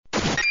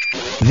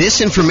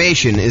This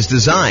information is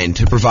designed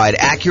to provide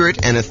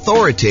accurate and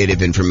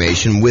authoritative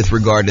information with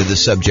regard to the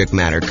subject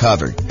matter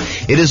covered.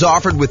 It is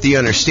offered with the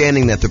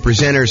understanding that the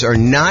presenters are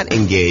not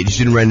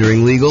engaged in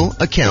rendering legal,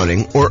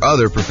 accounting, or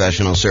other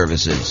professional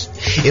services.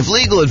 If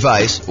legal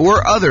advice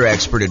or other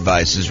expert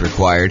advice is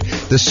required,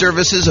 the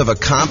services of a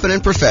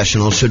competent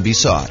professional should be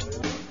sought.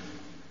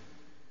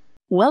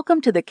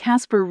 Welcome to the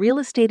Casper Real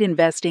Estate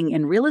Investing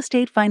and Real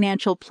Estate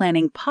Financial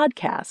Planning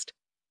podcast.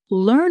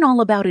 Learn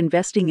all about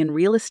investing in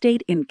real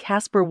estate in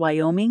Casper,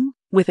 Wyoming,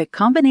 with a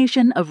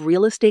combination of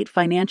real estate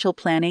financial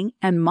planning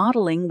and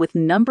modeling with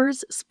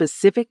numbers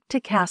specific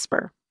to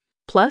Casper,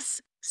 plus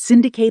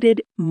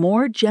syndicated,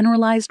 more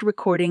generalized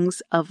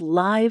recordings of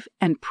live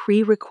and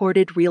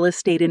pre-recorded real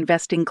estate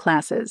investing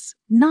classes,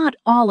 not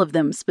all of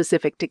them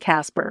specific to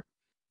Casper.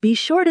 Be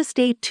sure to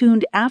stay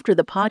tuned after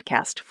the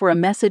podcast for a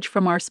message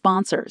from our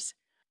sponsors.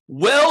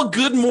 Well,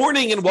 good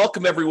morning and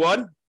welcome,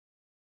 everyone.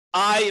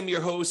 I am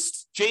your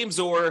host, James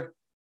Orr,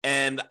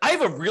 and I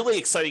have a really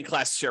exciting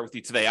class to share with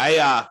you today.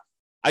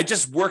 I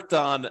just worked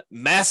on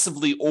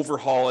massively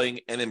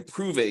overhauling and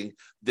improving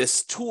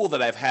this tool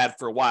that I've had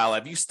for a while.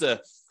 I've used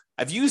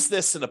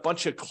this in a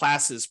bunch of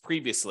classes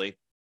previously.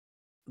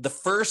 The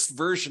first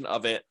version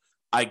of it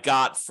I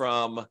got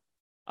from,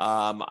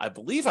 I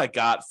believe I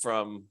got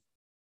from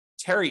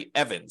Terry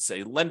Evans,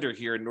 a lender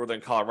here in Northern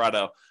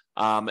Colorado.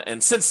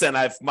 And since then,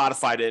 I've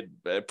modified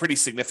it pretty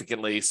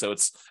significantly, so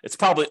it's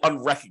probably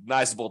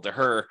unrecognizable to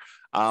her.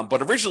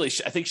 But originally,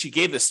 I think she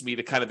gave this to me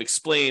to kind of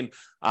explain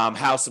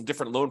how some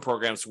different loan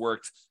programs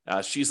worked.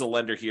 She's a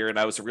lender here, and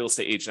I was a real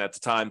estate agent at the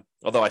time,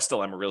 although I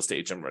still am a real estate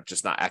agent, I'm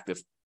just not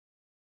active.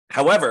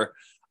 However,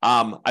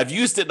 I've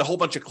used it in a whole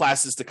bunch of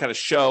classes to kind of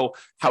show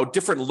how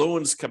different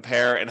loans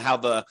compare and how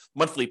the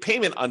monthly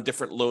payment on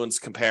different loans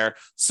compare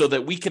so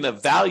that we can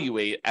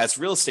evaluate as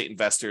real estate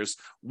investors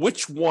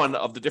which one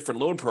of the different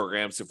loan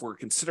programs, if we're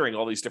considering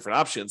all these different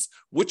options,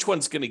 which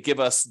one's going to give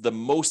us the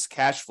most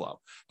cash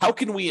flow. How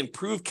can we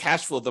improve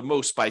cash flow the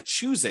most by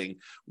choosing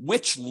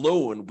which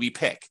loan we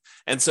pick?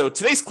 And so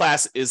today's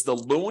class is the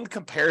loan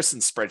comparison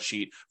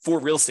spreadsheet for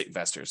real estate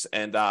investors.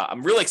 And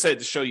I'm really excited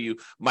to show you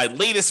my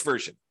latest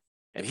version.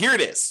 And here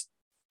it is.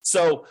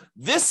 So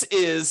this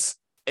is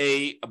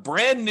a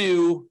brand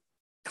new,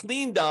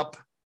 cleaned up,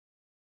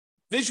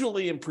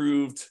 visually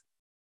improved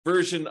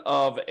version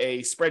of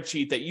a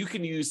spreadsheet that you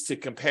can use to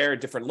compare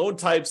different loan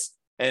types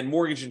and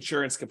mortgage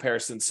insurance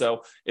comparisons.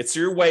 So it's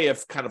your way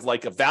of kind of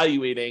like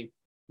evaluating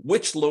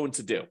which loan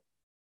to do.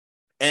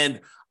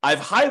 And I've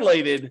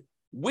highlighted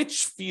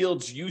which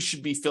fields you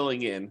should be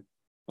filling in.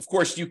 Of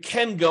course, you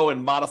can go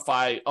and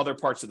modify other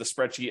parts of the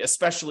spreadsheet,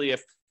 especially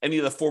if any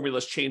of the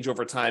formulas change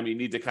over time, you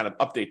need to kind of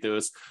update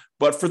those.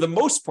 But for the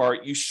most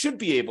part, you should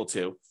be able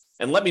to,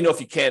 and let me know if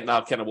you can't, and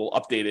I'll kind of will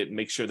update it and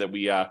make sure that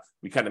we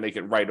kind of make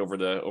it right over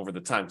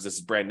the time, because this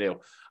is brand new.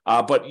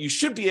 But you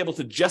should be able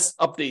to just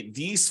update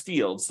these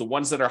fields, the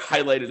ones that are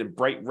highlighted in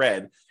bright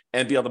red,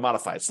 and be able to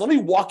modify it. So let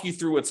me walk you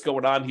through what's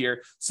going on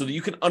here so that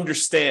you can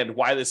understand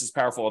why this is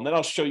powerful. And then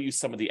I'll show you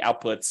some of the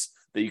outputs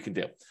that you can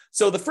do.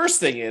 So the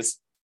first thing is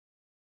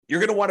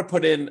you're going to want to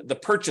put in the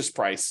purchase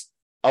price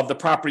of the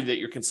property that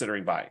you're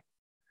considering buying.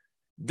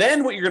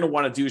 Then what you're going to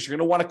want to do is you're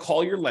going to want to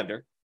call your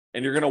lender,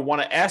 and you're going to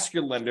want to ask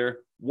your lender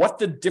what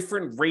the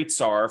different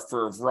rates are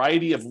for a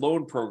variety of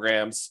loan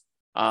programs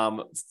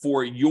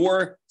for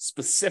your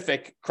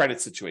specific credit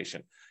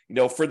situation. You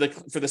know, for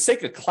the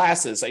sake of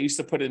classes, I used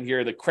to put in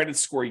here the credit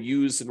score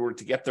used in order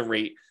to get the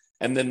rate,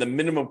 and then the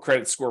minimum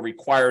credit score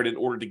required in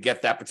order to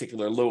get that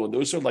particular loan.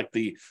 Those are like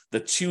the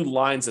two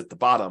lines at the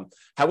bottom.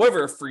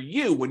 However, for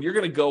you, when you're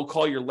going to go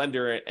call your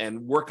lender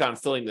and work on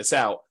filling this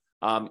out,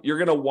 you're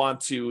going to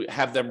want to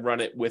have them run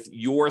it with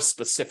your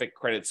specific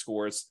credit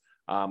scores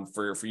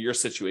for your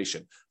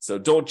situation. So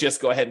don't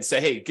just go ahead and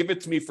say, hey, give it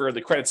to me for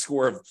the credit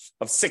score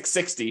of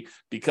 660,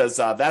 because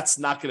that's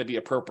not going to be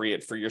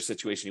appropriate for your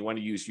situation. You want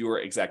to use your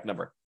exact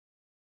number.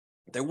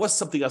 There was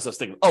something else I was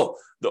thinking. Oh,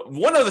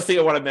 one other thing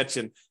I want to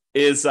mention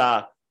is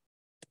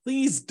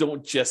please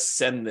don't just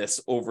send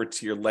this over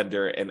to your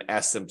lender and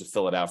ask them to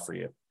fill it out for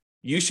you.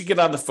 You should get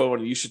on the phone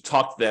and you should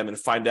talk to them and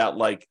find out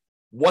like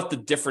what the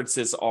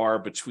differences are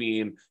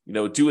between, you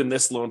know, doing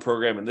this loan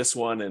program and this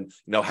one, and,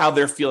 you know, how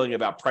they're feeling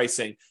about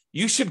pricing.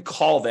 You should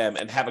call them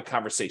and have a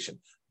conversation.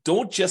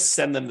 Don't just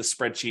send them the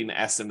spreadsheet and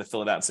ask them to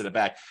fill it out and send it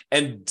back.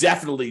 And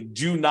definitely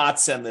do not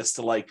send this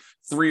to like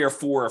 3 or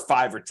 4 or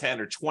 5 or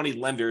 10 or 20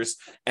 lenders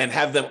and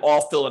have them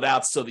all fill it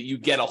out so that you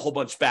get a whole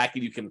bunch back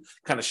and you can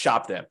kind of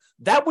shop them.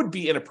 That would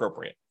be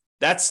inappropriate.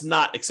 That's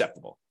not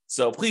acceptable.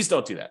 So please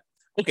don't do that.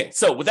 Okay,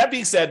 so with that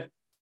being said,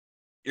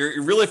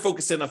 you're really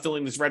focusing on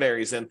filling these red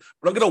areas in,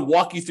 but I'm going to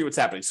walk you through what's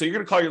happening. So you're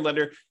going to call your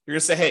lender. You're going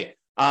to say, hey,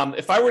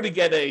 if I were to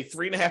get a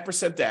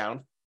 3.5%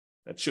 down,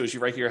 that shows you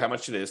right here how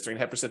much it is,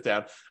 3.5%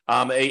 down,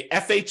 a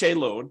FHA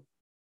loan,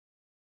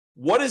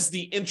 what is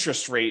the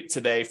interest rate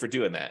today for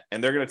doing that?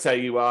 And they're going to tell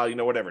you, you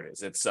know, whatever it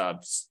is. It's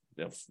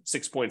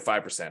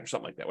 6.5% or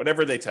something like that,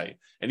 whatever they tell you.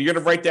 And you're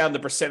going to write down the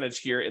percentage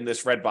here in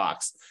this red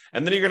box.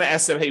 And then you're going to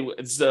ask them, hey,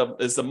 is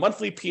the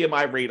monthly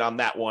PMI rate on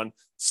that one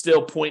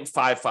still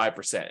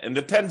 0.55%? And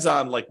it depends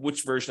on like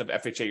which version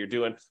of FHA you're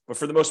doing. But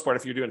for the most part,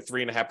 if you're doing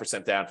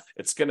 3.5% down,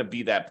 it's going to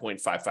be that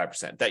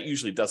 0.55%. That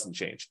usually doesn't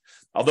change.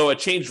 Although it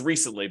changed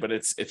recently, but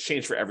it's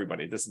changed for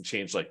everybody. It doesn't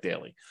change like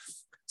daily.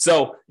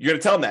 So you're going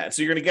to tell them that.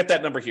 So you're going to get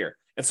that number here.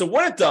 And so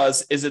what it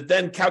does is it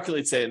then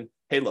calculates in,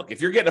 hey, look,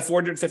 if you're getting a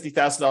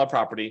 $450,000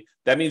 property,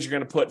 that means you're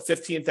going to put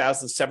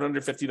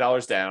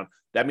 $15,750 down.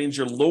 That means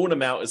your loan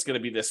amount is going to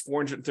be this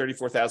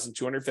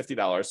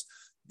 $434,250.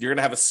 You're going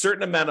to have a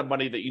certain amount of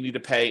money that you need to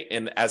pay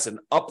in as an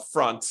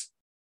upfront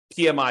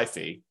PMI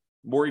fee,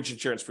 mortgage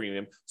insurance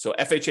premium. So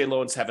FHA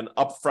loans have an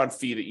upfront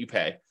fee that you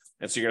pay.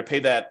 And so you're going to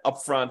pay that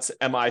upfront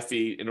MI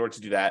fee in order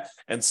to do that.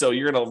 And so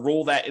you're going to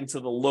roll that into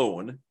the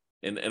loan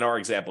in our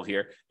example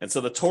here. And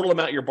so the total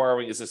amount you're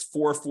borrowing is this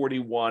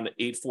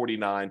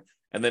 $441,849.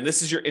 And then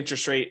this is your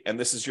interest rate, and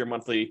this is your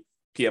monthly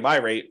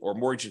PMI rate or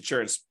mortgage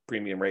insurance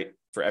premium rate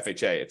for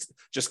FHA. It's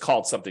just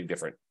called something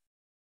different.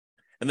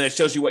 And then it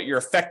shows you what your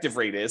effective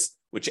rate is,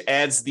 which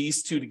adds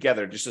these two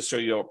together just to show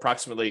you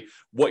approximately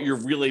what you're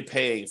really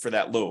paying for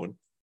that loan.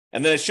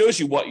 And then it shows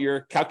you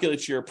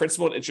calculates your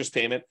principal and interest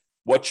payment,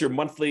 what your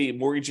monthly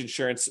mortgage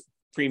insurance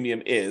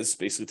premium is,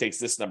 basically takes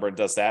this number and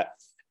does that.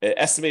 It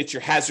estimates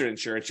your hazard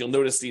insurance. You'll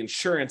notice the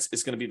insurance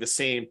is going to be the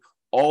same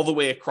all the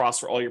way across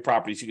for all your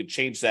properties. You can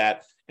change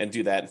that and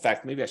do that. In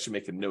fact, maybe I should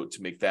make a note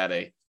to make that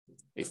a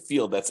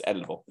field that's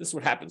editable. This is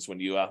what happens when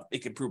you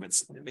make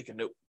improvements. Make a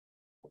note.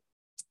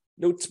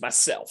 Note to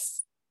myself.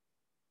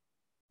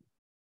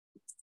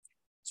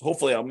 So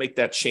hopefully I'll make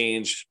that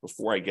change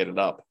before I get it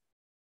up.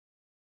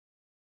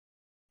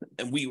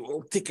 And we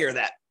will take care of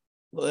that.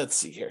 Let's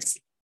see here.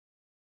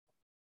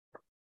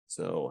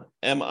 So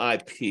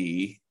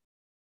MIP.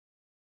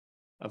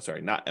 I'm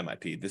sorry, not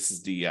MIP. This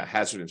is the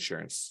hazard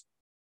insurance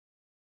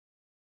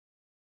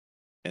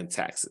and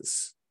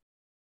taxes.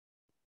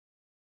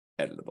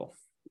 Editable.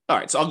 All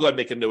right, so I'll go ahead and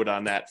make a note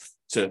on that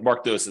to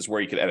mark those as where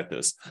you can edit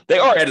those. They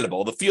are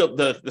editable.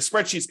 The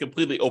spreadsheet is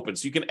completely open,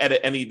 so you can edit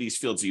any of these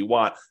fields you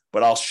want,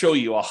 but I'll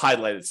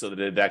highlight it so that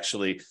it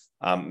actually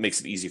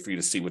makes it easy for you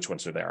to see which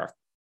ones are there.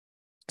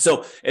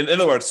 So in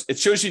other words, it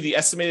shows you the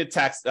estimated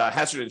tax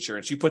hazard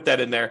insurance. You put that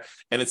in there,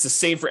 and it's the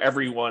same for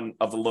every one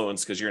of the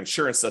loans because your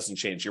insurance doesn't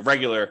change. Your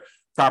regular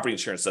property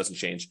insurance doesn't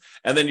change.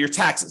 And then your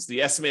taxes,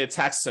 the estimated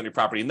taxes on your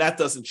property, and that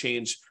doesn't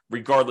change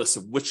regardless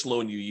of which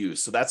loan you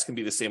use. So that's going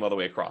to be the same all the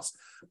way across.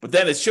 But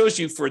then it shows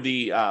you for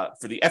the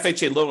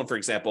FHA loan, for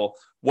example,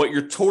 what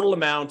your total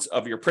amount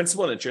of your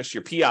principal and interest,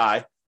 your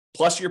PI,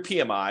 plus your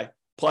PMI,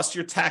 plus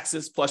your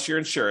taxes, plus your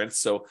insurance.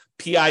 So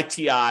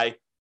PITI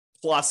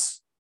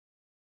plus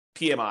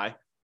PMI,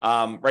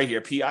 right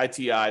here,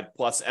 PITI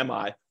plus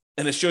MI,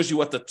 and it shows you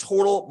what the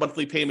total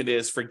monthly payment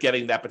is for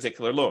getting that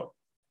particular loan.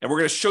 And we're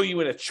going to show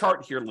you in a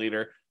chart here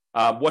later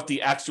what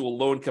the actual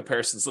loan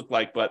comparisons look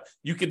like, but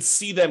you can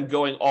see them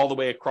going all the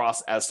way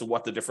across as to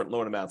what the different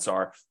loan amounts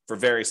are for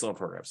various loan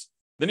programs.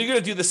 Then you're going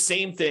to do the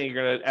same thing.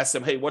 You're going to ask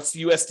them, hey, what's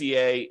the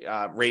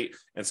USDA rate?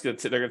 And they're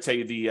going to tell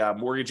you the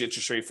mortgage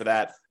interest rate for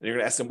that. And you're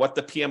going to ask them what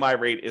the PMI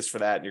rate is for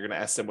that. And you're going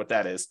to ask them what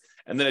that is.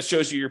 And then it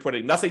shows you you're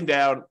putting nothing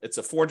down. It's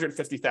a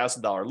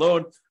 $450,000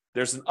 loan.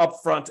 There's an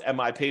upfront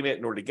MI payment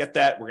in order to get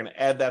that. We're going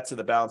to add that to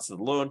the balance of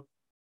the loan.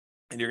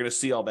 And you're going to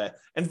see all that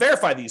and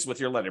verify these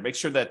with your lender. Make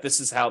sure that this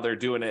is how they're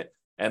doing it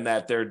and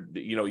that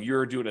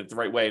you're doing it the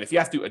right way. And if you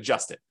have to,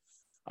 adjust it.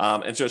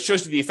 And so it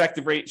shows you the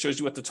effective rate, shows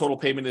you what the total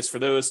payment is for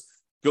those.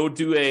 Go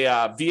do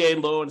a VA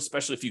loan,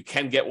 especially if you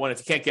can get one. If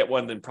you can't get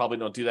one, then probably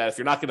don't do that. If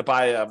you're not going to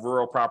buy a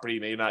rural property, you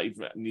may not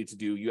even need to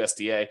do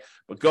USDA,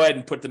 but go ahead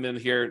and put them in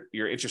here,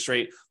 your interest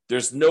rate.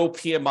 There's no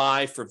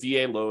PMI for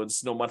VA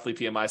loans, no monthly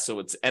PMI, so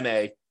it's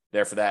NA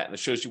there for that. And it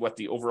shows you what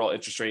the overall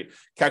interest rate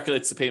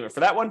calculates the payment for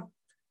that one.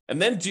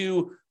 And then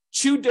do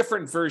two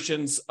different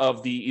versions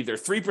of the either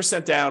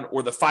 3% down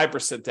or the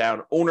 5%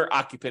 down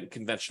owner-occupant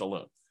conventional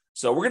loan.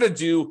 So we're going to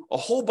do a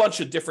whole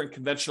bunch of different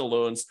conventional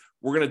loans.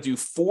 We're going to do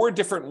 4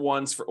 different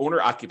ones for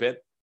owner-occupant,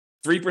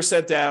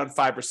 3% down,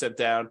 5%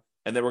 down,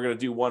 and then we're going to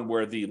do one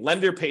where the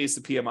lender pays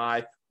the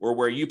PMI or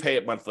where you pay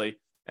it monthly.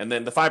 And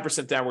then the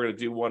 5% down, we're going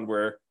to do one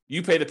where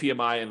you pay the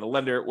PMI and the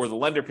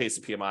lender pays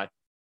the PMI.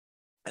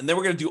 And then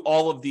we're going to do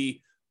all of the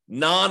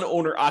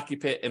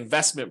non-owner-occupant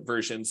investment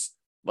versions,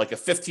 like a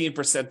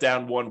 15%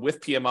 down one with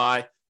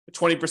PMI,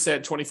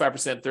 20%,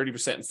 25%,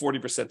 30%, and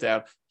 40%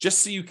 down, just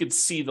so you can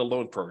see the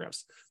loan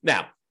programs.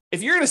 Now,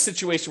 if you're in a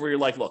situation where you're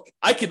like, look,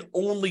 I can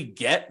only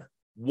get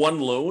one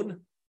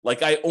loan,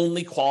 like I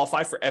only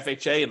qualify for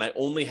FHA and I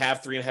only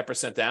have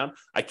 3.5% down,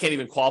 I can't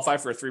even qualify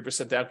for a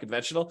 3% down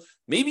conventional,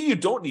 maybe you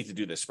don't need to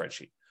do this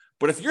spreadsheet.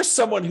 But if you're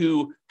someone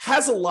who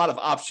has a lot of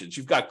options,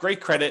 you've got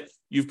great credit,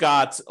 you've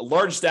got a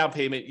large down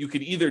payment, you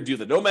could either do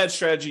the nomad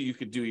strategy, you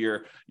could do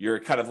your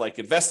kind of like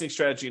investing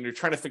strategy, and you're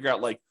trying to figure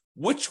out like,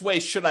 which way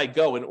should I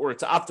go in order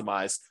to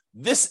optimize?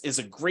 This is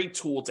a great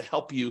tool to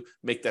help you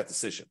make that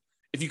decision.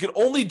 If you can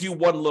only do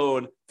one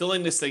loan,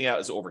 filling this thing out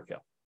is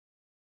overkill.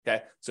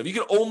 Okay. So if you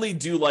can only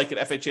do like an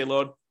FHA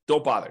loan,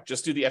 don't bother.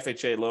 Just do the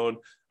FHA loan,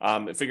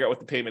 and figure out what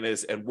the payment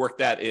is and work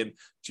that in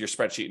to your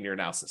spreadsheet and your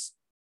analysis.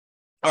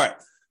 All right.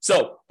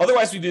 So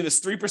otherwise, we do this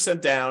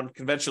 3% down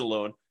conventional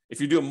loan. If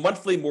you're doing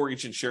monthly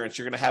mortgage insurance,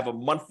 you're going to have a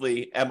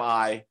monthly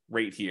MI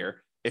rate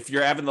here. If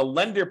you're having the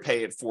lender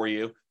pay it for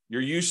you,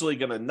 you're usually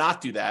going to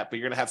not do that, but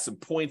you're going to have some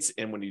points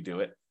in when you do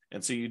it.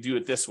 And so you do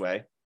it this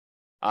way.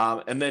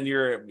 And then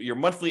your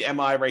monthly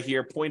MI right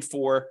here,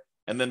 0.4,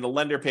 and then the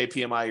lender pay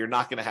PMI, you're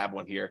not going to have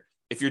one here.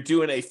 If you're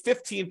doing a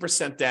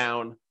 15%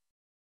 down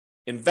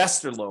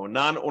investor loan,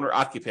 non-owner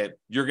occupant,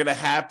 you're going to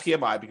have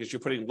PMI because you're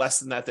putting less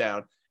than that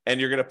down, and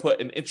you're going to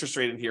put an interest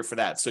rate in here for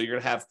that. So you're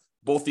going to have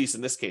both these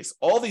in this case.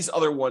 All these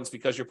other ones,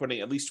 because you're putting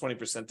at least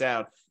 20%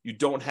 down, you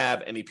don't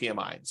have any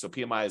PMI. So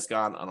PMI is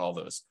gone on all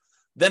those.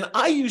 Then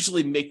I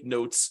usually make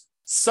notes.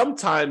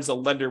 Sometimes a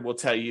lender will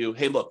tell you,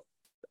 hey, look,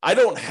 I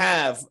don't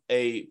have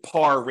a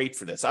par rate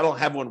for this. I don't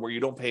have one where you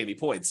don't pay any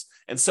points.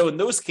 And so in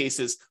those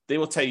cases, they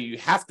will tell you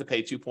have to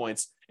pay 2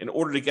 points in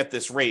order to get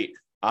this rate.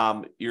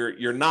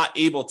 You're not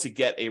able to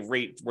get a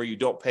rate where you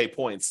don't pay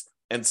points.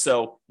 And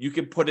so you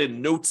can put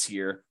in notes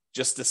here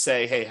just to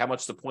say, hey, how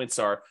much the points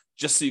are,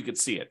 just so you can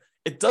see it.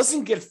 It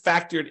doesn't get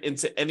factored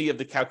into any of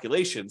the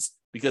calculations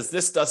because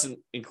this doesn't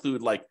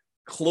include like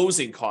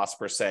closing costs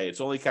per se.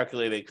 It's only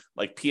calculating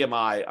like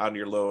PMI on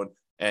your loan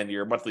and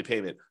your monthly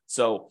payment.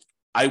 So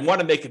I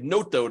want to make a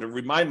note, though, to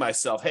remind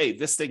myself, hey,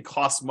 this thing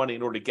costs money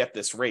in order to get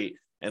this rate.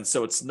 And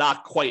so it's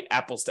not quite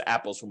apples to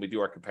apples when we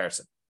do our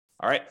comparison.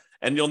 All right.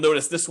 And you'll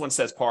notice this one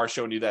says par,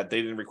 showing you that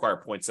they didn't require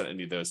points on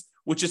any of those,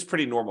 which is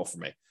pretty normal for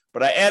me.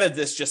 But I added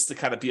this just to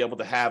kind of be able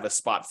to have a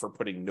spot for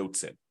putting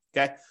notes in.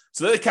 Okay.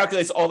 So then it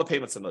calculates all the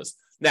payments on those.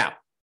 Now,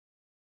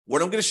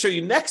 what I'm going to show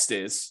you next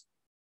is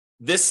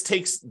this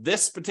takes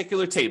this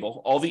particular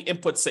table, all the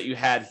inputs that you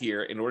had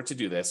here in order to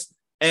do this,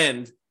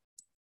 and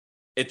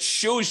it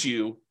shows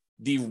you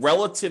the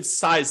relative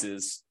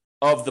sizes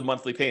of the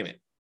monthly payment.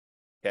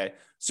 Okay.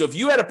 So if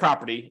you had a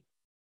property,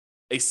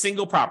 a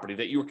single property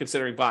that you were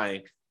considering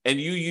buying,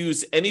 and you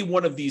use any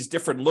one of these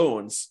different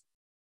loans,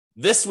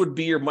 this would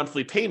be your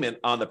monthly payment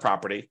on the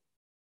property,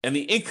 and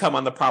the income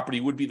on the property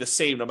would be the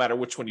same no matter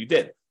which one you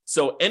did.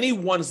 So any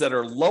ones that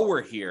are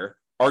lower here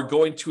are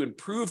going to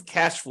improve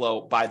cash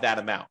flow by that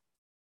amount.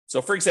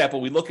 So for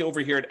example, we look over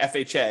here at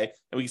FHA,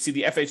 and we can see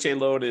the FHA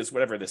loan is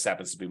whatever this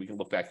happens to be. We can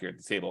look back here at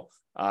the table,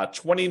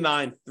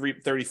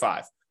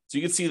 $29,335. So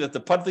you can see that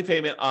the monthly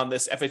payment on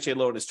this FHA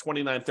loan is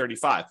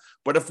 $29,335.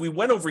 But if we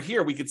went over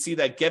here, we could see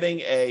that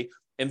getting a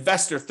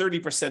investor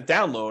 30%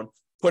 down loan,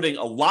 putting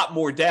a lot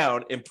more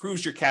down,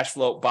 improves your cash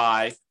flow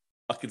by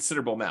a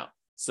considerable amount.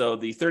 So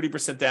the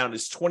 30% down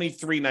is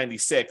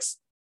 $23.96.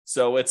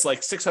 So it's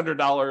like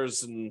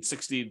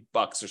 $600.60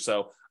 or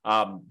so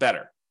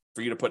better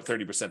for you to put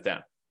 30%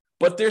 down.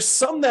 But there's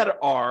some that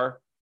are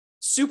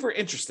super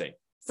interesting.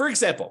 For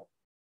example,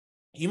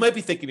 you might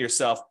be thinking to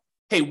yourself,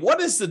 hey, what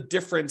is the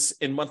difference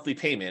in monthly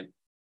payment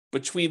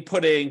between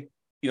putting,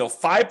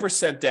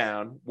 5%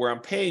 down where I'm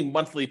paying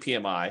monthly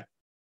PMI,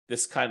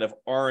 this kind of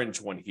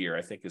orange one here,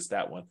 I think is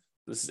that one.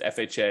 This is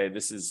FHA,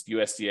 this is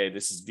USDA,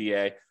 this is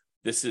VA,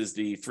 this is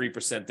the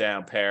 3%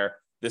 down pair,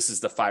 this is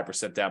the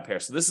 5% down pair.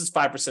 So this is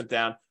 5%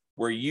 down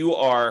where you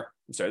are,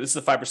 this is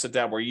the 5%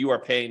 down where you are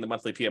paying the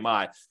monthly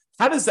PMI.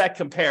 How does that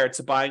compare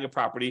to buying a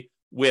property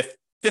with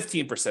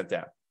 15%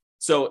 down?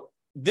 So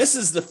this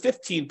is the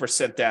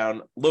 15%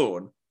 down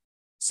loan.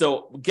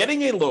 So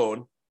getting a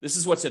loan, this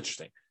is what's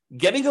interesting.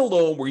 Getting a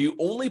loan where you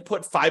only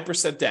put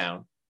 5%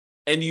 down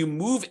and you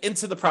move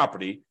into the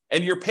property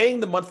and you're paying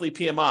the monthly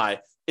PMI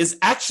is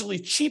actually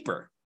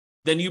cheaper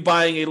than you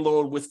buying a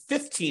loan with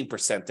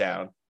 15%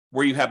 down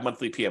where you have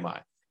monthly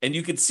PMI. And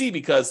you can see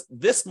because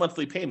this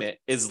monthly payment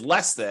is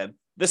less than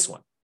this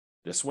one.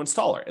 This one's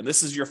taller, and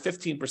this is your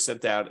 15%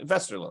 down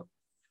investor loan.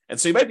 And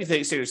so you might be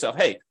saying to yourself,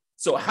 hey,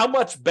 so how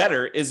much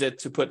better is it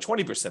to put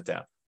 20%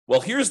 down?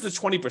 Well, here's the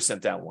 20%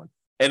 down one.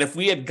 And if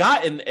we had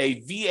gotten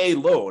a VA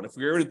loan, if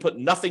we were to put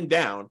nothing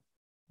down,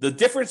 the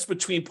difference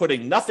between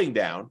putting nothing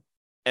down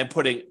and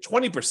putting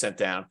 20%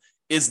 down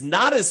is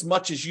not as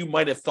much as you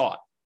might have thought,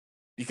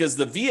 because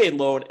the VA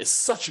loan is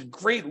such a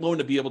great loan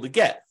to be able to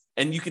get.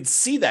 And you can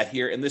see that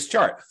here in this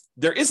chart.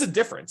 There is a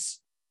difference,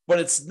 but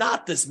it's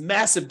not this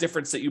massive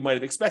difference that you might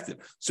have expected.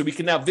 So we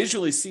can now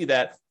visually see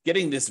that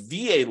getting this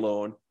VA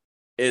loan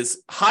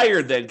is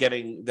higher than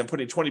putting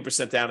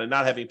 20% down and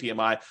not having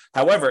PMI.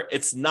 However,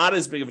 it's not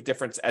as big of a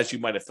difference as you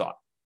might have thought.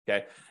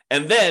 Okay.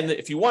 And then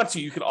if you want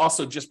to, you can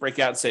also just break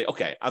out and say,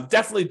 okay, I'm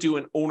definitely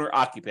doing owner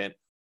occupant.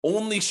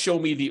 Only show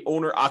me the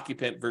owner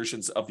occupant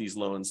versions of these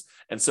loans.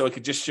 And so it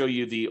could just show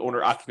you the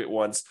owner occupant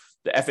ones,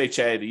 the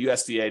FHA, the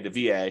USDA,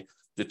 the VA,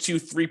 the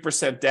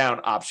 3% down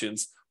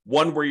options,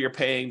 one where you're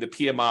paying the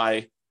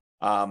PMI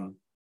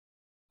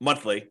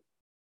monthly,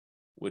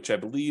 which I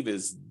believe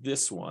is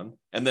this one.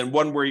 And then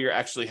one where you're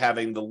actually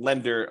having the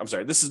lender,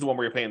 this is the one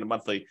where you're paying the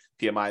monthly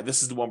PMI.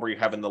 This is the one where you're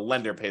having the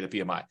lender pay the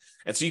PMI.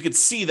 And so you can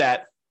see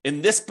that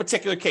in this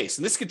particular case,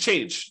 and this could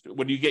change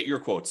when you get your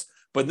quotes,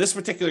 but in this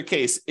particular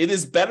case, it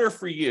is better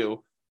for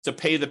you to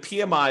pay the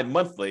PMI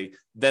monthly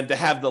than to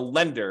have the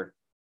lender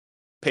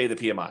pay the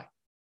PMI.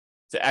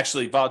 to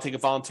actually take a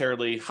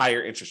voluntarily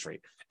higher interest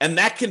rate. And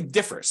that can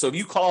differ. So if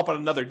you call up on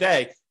another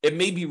day, it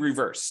may be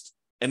reversed.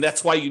 And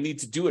that's why you need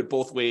to do it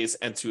both ways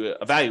and to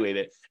evaluate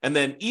it. And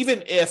then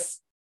even if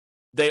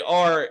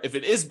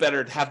it is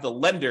better to have the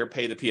lender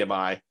pay the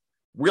PMI,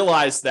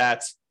 realize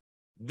that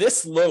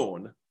this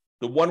loan,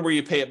 the one where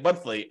you pay it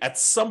monthly, at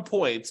some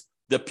point,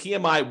 the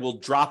PMI will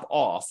drop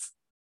off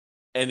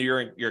and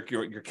your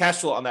cash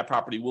flow on that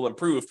property will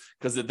improve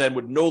because it then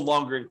would no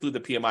longer include the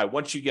PMI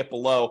once you get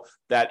below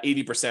that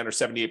 80% or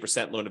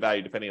 78% loan to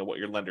value, depending on what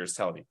your lender is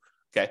telling you.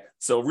 Okay,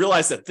 so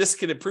realize that this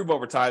can improve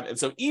over time. And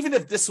so even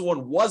if this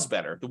one was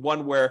better, the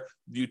one where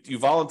you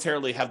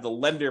voluntarily have the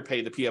lender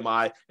pay the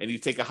PMI and you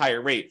take a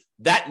higher rate,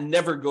 that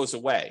never goes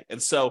away.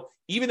 And so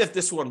even if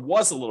this one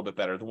was a little bit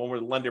better, the one where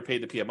the lender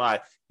paid the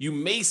PMI, you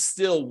may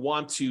still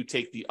want to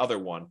take the other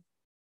one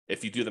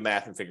if you do the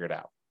math and figure it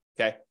out.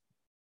 Okay.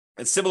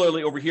 And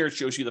similarly over here, it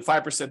shows you the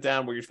 5%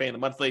 down where you're paying the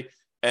monthly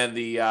and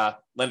the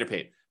lender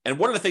paid. And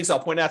one of the things I'll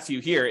point out to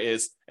you here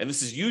is, and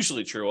this is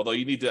usually true, although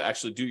you need to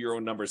actually do your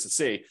own numbers to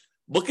see,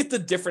 look at the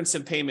difference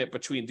in payment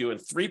between doing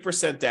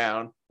 3%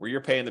 down, where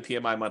you're paying the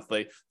PMI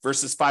monthly,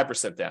 versus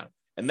 5% down.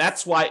 And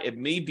that's why it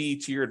may be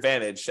to your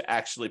advantage to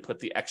actually put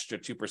the extra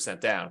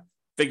 2% down.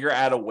 Figure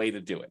out a way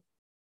to do it.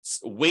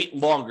 Wait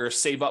longer,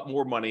 save up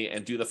more money,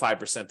 and do the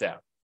 5% down.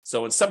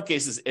 So in some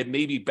cases, it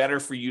may be better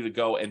for you to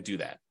go and do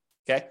that.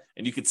 Okay?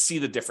 And you can see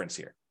the difference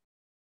here.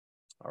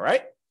 All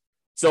right?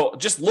 So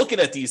just looking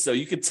at these, though,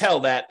 you could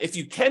tell that if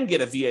you can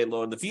get a VA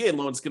loan, the VA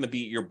loan is going to be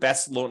your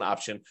best loan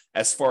option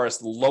as far as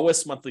the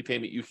lowest monthly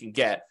payment you can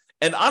get.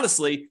 And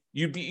honestly,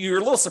 you're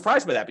a little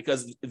surprised by that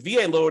because the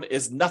VA loan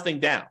is nothing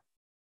down.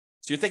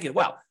 So you're thinking,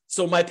 wow,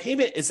 so my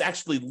payment is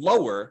actually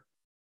lower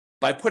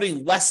by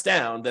putting less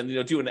down than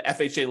doing an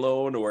FHA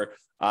loan or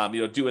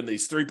doing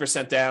these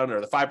 3% down or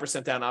the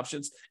 5% down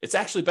options. It's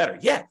actually better.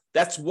 Yeah,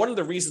 that's one of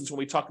the reasons when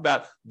we talk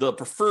about the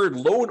preferred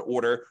loan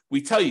order,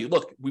 we tell you,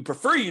 look, we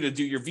prefer you to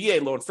do your VA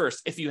loan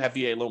first if you have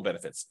VA loan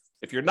benefits.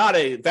 If you're not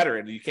a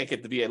veteran and you can't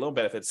get the VA loan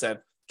benefits, then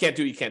can't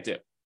do what you can't do.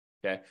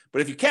 Okay,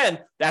 but if you can,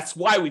 that's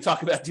why we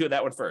talk about doing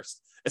that one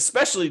first,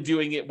 especially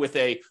doing it with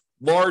a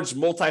large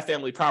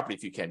multifamily property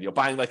if you can,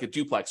 buying like a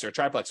duplex or a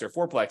triplex or a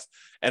fourplex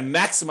and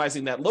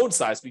maximizing that loan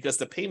size because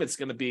the payment's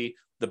going to be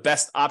the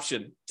best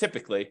option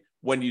typically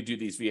when you do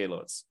these VA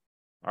loans.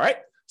 All right.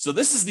 So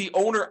this is the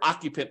owner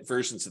occupant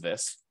versions of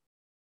this.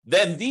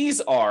 Then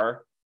these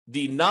are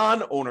the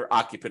non-owner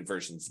occupant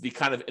versions, the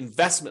kind of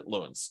investment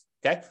loans.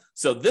 Okay.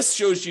 So this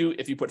shows you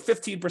if you put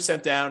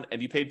 15% down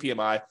and you paid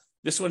PMI.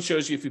 This one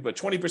shows you if you put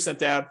 20%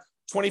 down,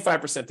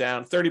 25%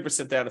 down,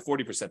 30% down, and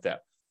 40% down.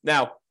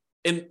 Now,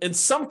 in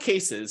some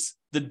cases,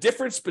 the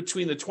difference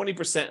between the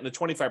 20% and the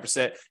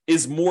 25%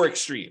 is more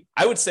extreme.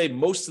 I would say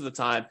most of the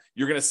time,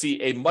 you're going to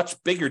see a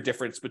much bigger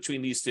difference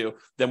between these two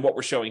than what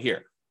we're showing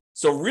here.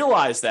 So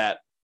realize that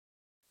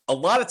a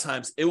lot of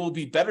times it will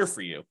be better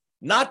for you,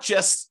 not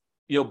just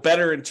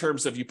better in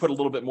terms of you put a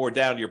little bit more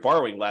down, you're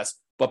borrowing less,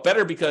 but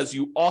better because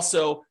you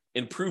also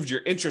improved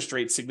your interest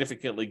rate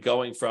significantly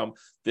going from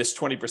this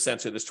 20%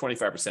 to this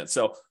 25%.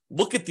 So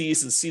look at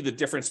these and see the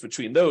difference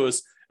between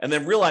those, and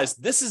then realize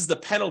this is the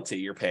penalty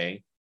you're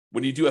paying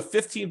when you do a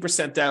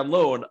 15% down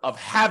loan of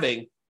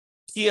having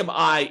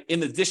PMI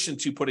in addition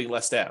to putting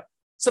less down.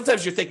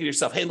 Sometimes you're thinking to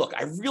yourself, hey, look,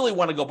 I really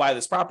want to go buy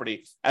this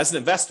property as an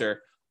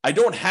investor. I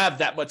don't have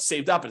that much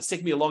saved up. It's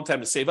taken me a long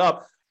time to save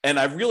up. And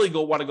I really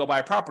want to go buy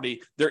a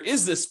property. There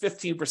is this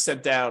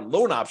 15% down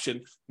loan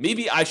option.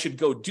 Maybe I should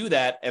go do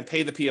that and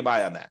pay the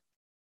PMI on that.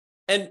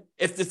 And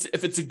if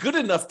it's a good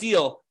enough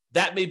deal,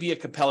 that may be a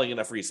compelling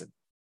enough reason.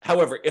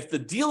 However, if the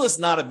deal is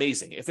not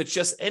amazing, if it's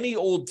just any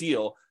old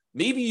deal,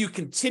 maybe you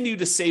continue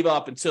to save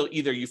up until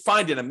either you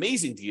find an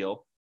amazing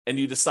deal and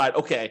you decide,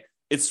 okay,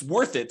 it's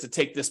worth it to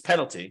take this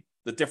penalty,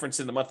 the difference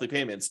in the monthly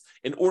payments,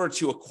 in order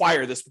to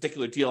acquire this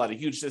particular deal at a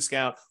huge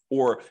discount,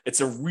 or it's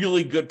a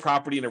really good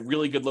property in a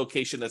really good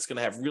location that's going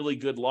to have really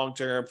good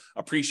long-term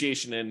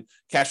appreciation and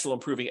cash flow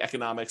improving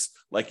economics.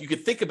 Like you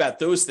could think about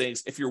those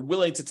things if you're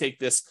willing to take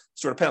this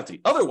sort of penalty.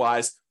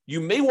 Otherwise, you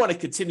may want to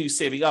continue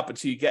saving up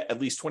until you get at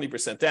least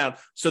 20% down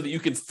so that you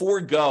can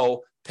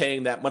forego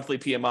paying that monthly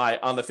PMI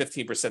on the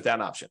 15%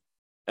 down option.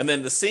 And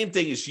then the same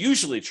thing is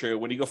usually true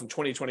when you go from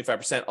 20 to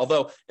 25%,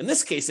 although in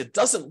this case, it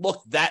doesn't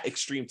look that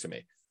extreme to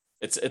me.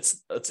 It's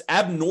an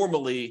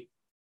abnormally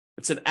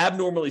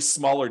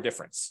smaller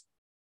difference.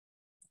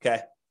 Okay.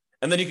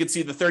 And then you can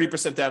see the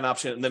 30% down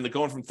option, and then the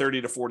going from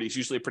 30 to 40 is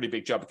usually a pretty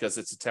big jump because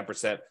it's a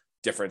 10%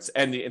 difference,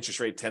 and the interest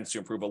rate tends to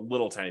improve a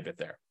little tiny bit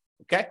there.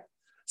 Okay.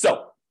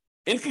 So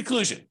in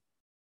conclusion,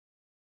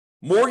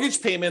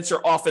 mortgage payments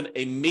are often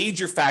a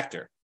major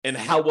factor in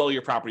how well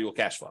your property will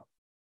cash flow.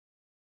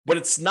 But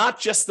it's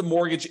not just the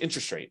mortgage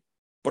interest rate,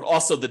 but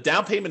also the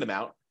down payment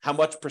amount, how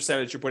much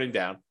percentage you're putting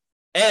down,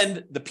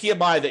 and the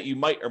PMI that you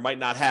might or might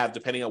not have,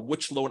 depending on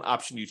which loan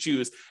option you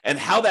choose and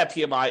how that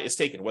PMI is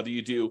taken, whether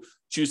you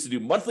choose to do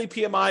monthly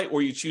PMI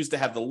or you choose to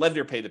have the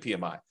lender pay the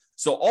PMI.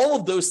 So all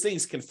of those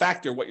things can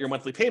factor what your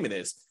monthly payment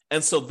is.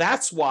 And so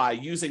that's why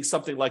using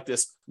something like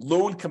this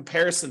loan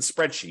comparison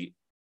spreadsheet,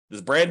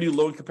 this brand new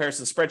loan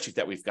comparison spreadsheet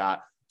that we've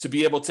got, to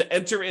be able to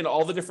enter in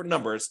all the different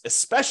numbers,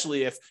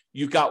 especially if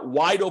you've got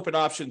wide open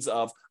options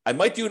of, I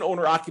might do an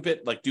owner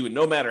occupant, like doing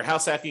nomad or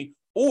house hacking,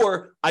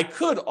 or I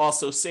could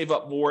also save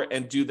up more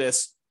and do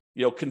this,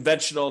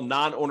 conventional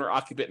non-owner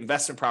occupant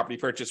investment property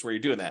purchase where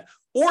you're doing that.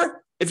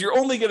 Or if you're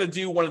only going to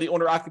do one of the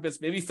owner occupants,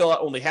 maybe fill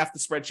out only half the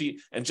spreadsheet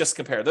and just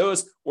compare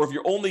those. Or if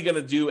you're only going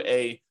to do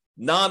a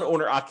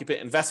non-owner occupant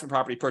investment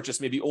property purchase,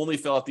 maybe only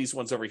fill out these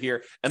ones over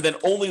here and then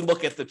only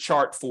look at the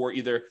chart for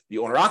either the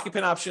owner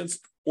occupant options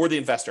or the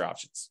investor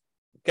options.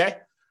 Okay.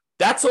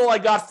 That's all I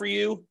got for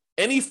you.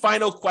 Any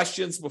final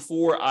questions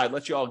before I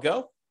let you all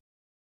go?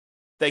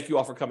 Thank you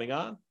all for coming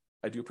on.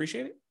 I do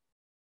appreciate it.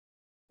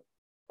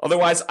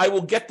 Otherwise, I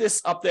will get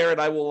this up there and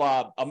I will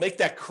I'll make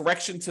that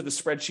correction to the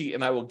spreadsheet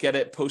and I will get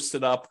it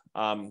posted up.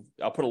 I'll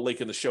put a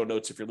link in the show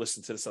notes if you're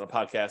listening to this on a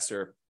podcast,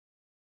 or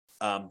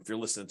if you're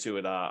listening to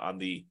it on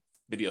the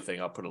video thing,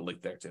 I'll put a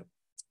link there too.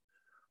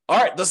 All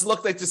right, doesn't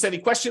look like there's any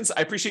questions.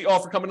 I appreciate you all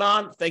for coming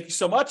on. Thank you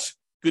so much.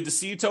 Good to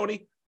see you,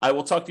 Tony. I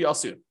will talk to you all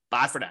soon.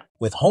 Bye for now.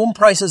 With home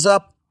prices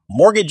up,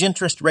 mortgage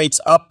interest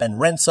rates up, and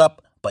rents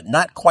up, but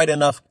not quite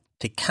enough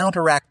to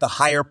counteract the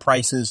higher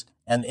prices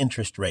and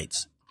interest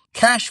rates,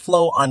 cash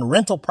flow on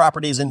rental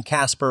properties in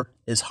Casper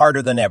is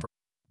harder than ever.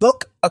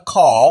 Book a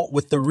call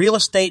with the Real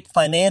Estate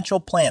Financial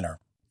Planner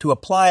to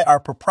apply our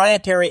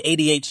proprietary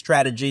 88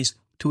 strategies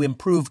to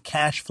improve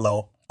cash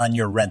flow on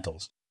your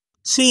rentals.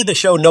 See the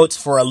show notes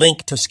for a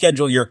link to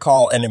schedule your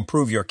call and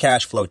improve your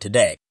cash flow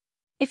today.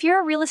 If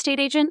you're a real estate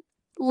agent,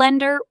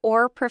 lender,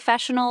 or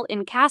professional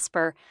in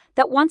Casper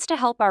that wants to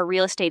help our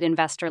real estate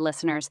investor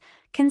listeners,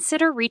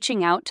 consider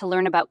reaching out to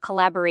learn about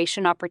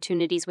collaboration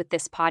opportunities with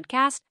this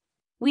podcast.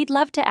 We'd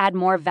love to add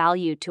more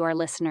value to our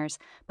listeners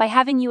by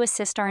having you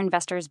assist our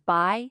investors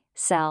buy,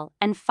 sell,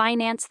 and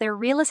finance their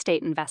real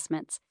estate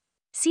investments.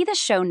 See the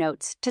show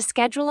notes to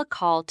schedule a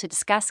call to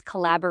discuss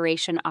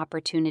collaboration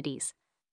opportunities.